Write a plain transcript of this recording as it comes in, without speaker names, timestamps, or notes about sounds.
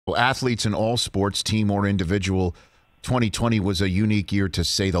athletes in all sports, team or individual, 2020 was a unique year to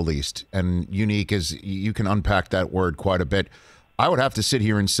say the least. And unique is, you can unpack that word quite a bit. I would have to sit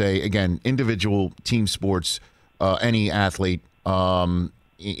here and say, again, individual, team sports, any athlete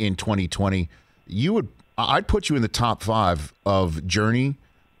in 2020, I'd put you in the top 5 of journey,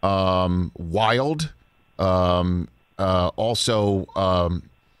 wild, also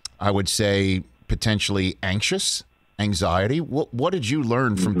I would say potentially anxiety. What did you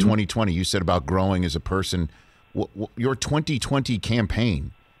learn from 2020? You said about growing as a person. Your 2020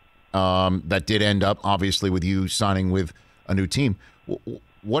 campaign that did end up, obviously, with you signing with a new team.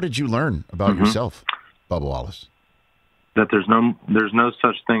 What did you learn about yourself, Bubba Wallace? That there's no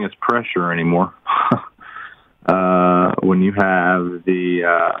such thing as pressure anymore. When you have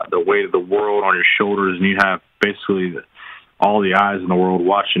the weight of the world on your shoulders, and you have basically all the eyes in the world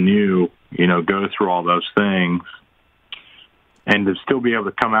watching you, go through all those things, and to still be able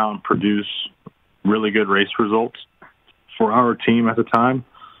to come out and produce really good race results for our team at the time,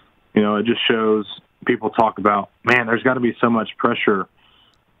 it just shows. People talk about, man, there's got to be so much pressure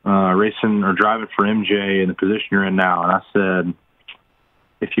racing or driving for MJ in the position you're in now. And I said,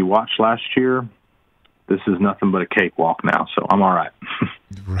 if you watched last year, this is nothing but a cakewalk now, so I'm all right.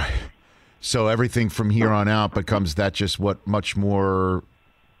 Right. So everything from here on out becomes that just much more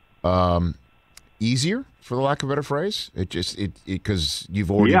easier, for the lack of a better phrase? Because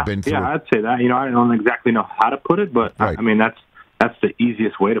you've already been through. Yeah, I'd say that. I don't exactly know how to put it, but right. That's the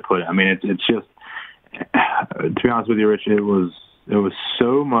easiest way to put it. It's just, to be honest with you, Rich, it was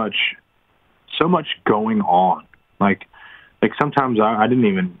so much going on. Like sometimes I didn't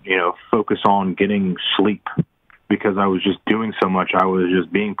even, focus on getting sleep because I was just doing so much. I was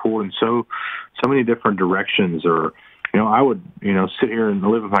just being pulled in so many different directions. Or, I would, sit here and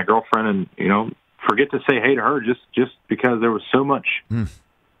live with my girlfriend and, forget to say hey to her just because there was so much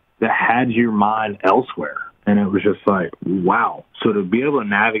that had your mind elsewhere. And it was just like, wow. So to be able to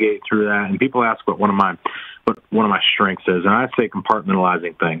navigate through that, and people ask what one of my strengths is, and I say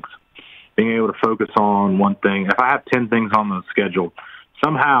compartmentalizing things, being able to focus on one thing. If I have 10 things on the schedule,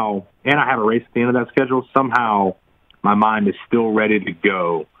 somehow, and I have a race at the end of that schedule, somehow my mind is still ready to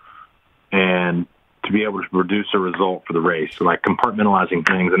go and to be able to produce a result for the race. So like compartmentalizing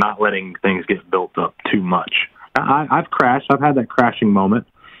things and not letting things get built up too much. I've crashed. I've had that crashing moment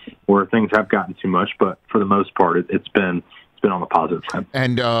where things have gotten too much, but for the most part, it's been on the positive side.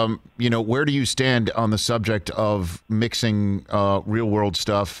 And where do you stand on the subject of mixing real world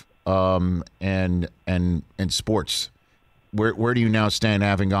stuff and sports? Where do you now stand,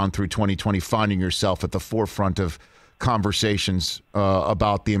 having gone through 2020, finding yourself at the forefront of conversations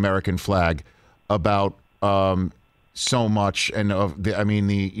about the American flag, about so much, and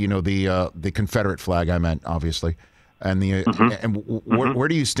the Confederate flag, I meant, obviously. And where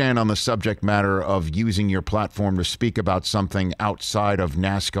do you stand on the subject matter of using your platform to speak about something outside of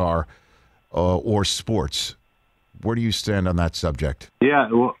NASCAR or sports? Where do you stand on that subject? Yeah,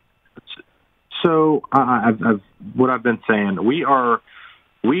 well, so what I've been saying, we are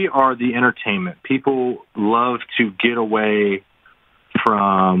the entertainment. People love to get away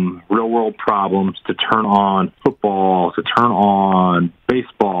from real world problems to turn on football, to turn on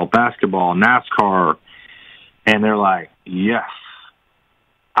baseball, basketball, NASCAR. And they're like, yes,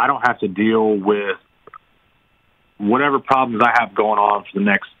 I don't have to deal with whatever problems I have going on for the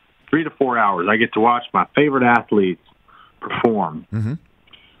next 3 to 4 hours. I get to watch my favorite athletes perform.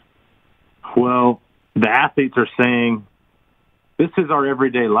 Well, the athletes are saying, this is our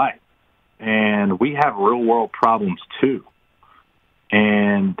everyday life, and we have real-world problems too.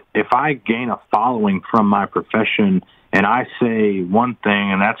 And if I gain a following from my profession and I say one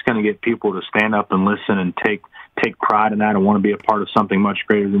thing, and that's going to get people to stand up and listen and take pride in that and want to be a part of something much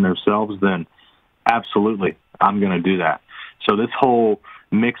greater than themselves, then absolutely, I'm going to do that. So this whole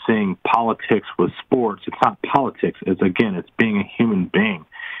mixing politics with sports, it's not politics. It's being a human being.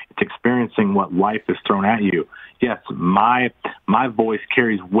 It's experiencing what life is thrown at you. Yes, my voice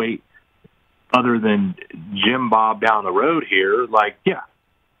carries weight other than Jim Bob down the road here.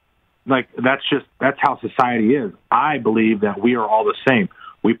 That's how society is. I believe that we are all the same.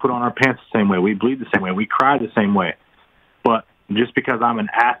 We put on our pants the same way. We bleed the same way. We cry the same way. But just because I'm an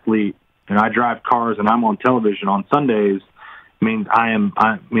athlete and I drive cars and I'm on television on Sundays means I am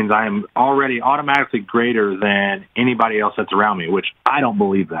already automatically greater than anybody else that's around me, which I don't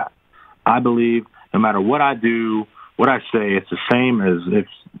believe that. I believe no matter what I do, what I say, it's the same as if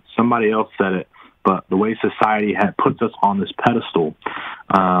somebody else said it. But the way society puts us on this pedestal,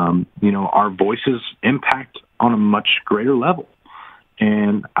 our voices impact on a much greater level.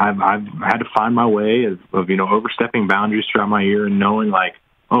 And I've had to find my way of overstepping boundaries throughout my year and knowing, like,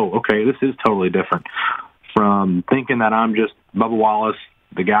 oh, okay, this is totally different from thinking that I'm just Bubba Wallace,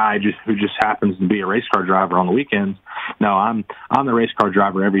 the guy who just happens to be a race car driver on the weekends. No, I'm the race car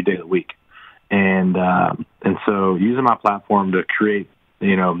driver every day of the week. And so using my platform to create,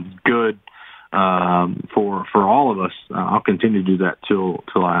 good for all of us, I'll continue to do that till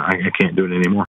I can't do it anymore.